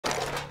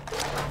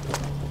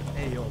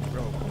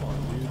Bro, come on,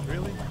 dude,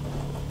 really?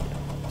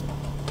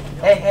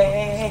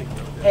 Hey,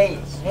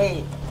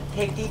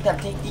 take D-Tam,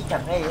 hey,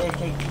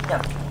 take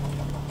D-Tam.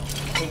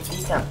 Take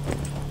D-Tam.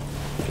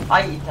 I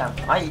eat them.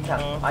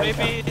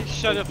 Maybe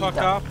shut the fuck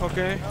up,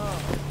 okay?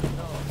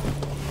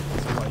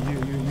 You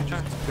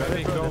just grab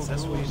it, bro.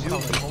 That's what you do.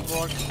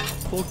 Homework.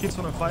 Pull kids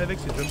on a 5x,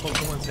 you jump on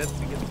someone's head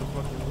to get the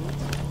fucking loot.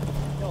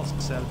 You're all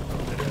sad, bro.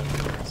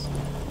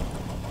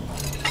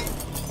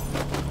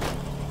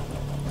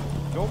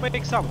 Go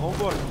make some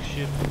homework,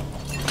 shit.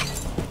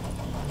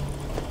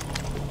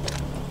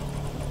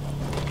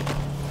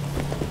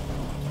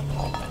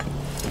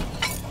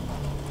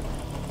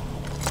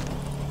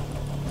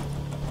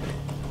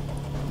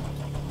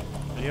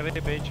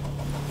 Really, bitch?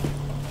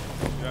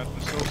 You are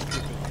so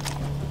stupid.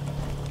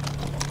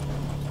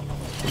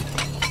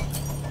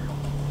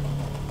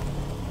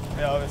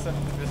 Ja, wir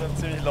sind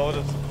ziemlich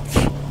loaded.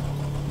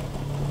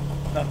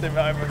 Nachdem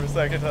wir einmal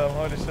recycelt haben,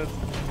 holy shit.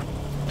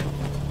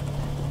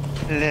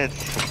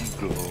 Let's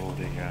go,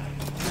 Digga.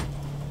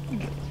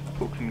 Let's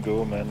fucking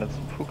go, man. Let's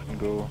fucking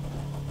go.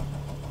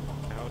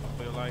 How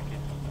do you like it?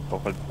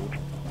 Brauch halt Boot.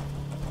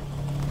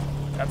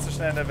 Kannst du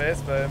schnell in der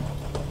Base bleiben?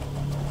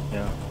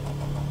 Ja.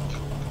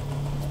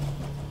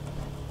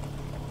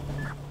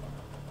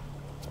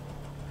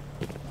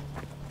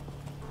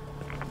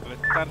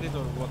 Let's start it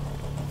or what?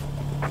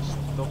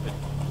 Stop it.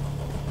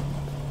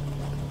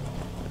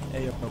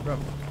 Hey, yo, bro.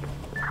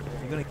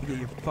 You're gonna get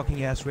your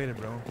fucking ass raided,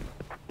 bro.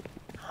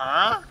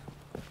 Huh?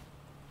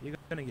 You're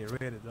gonna get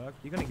raided, dog.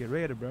 You're gonna get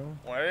raided, bro.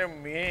 What do you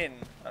mean?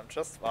 I'm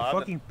just You're farting.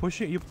 fucking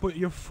pushing.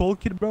 You're full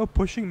kid, bro.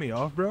 Pushing me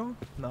off, bro.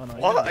 No.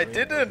 What? I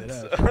didn't.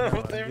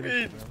 What do you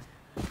mean?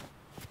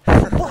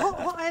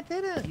 What? I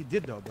didn't. You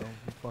did though, bro.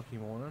 You fucking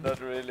moron. Not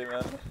really,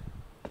 man.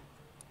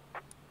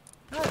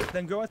 Alright,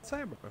 then go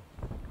outside, bro.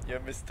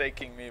 You're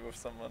mistaking me with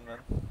someone, man.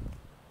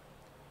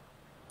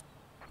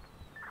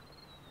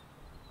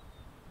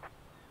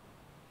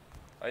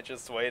 I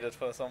just waited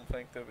for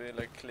something to be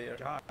like clear.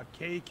 God,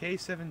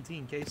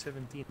 K17.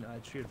 I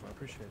cheered for. I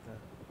appreciate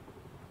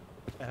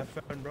that. Have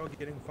fun, bro.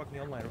 Getting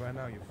fucking online right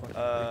now. You fucking.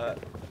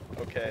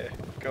 Okay,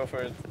 go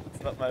for it.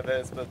 It's not my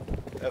base, but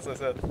as I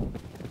said,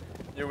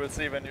 you will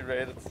see when you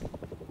raid it.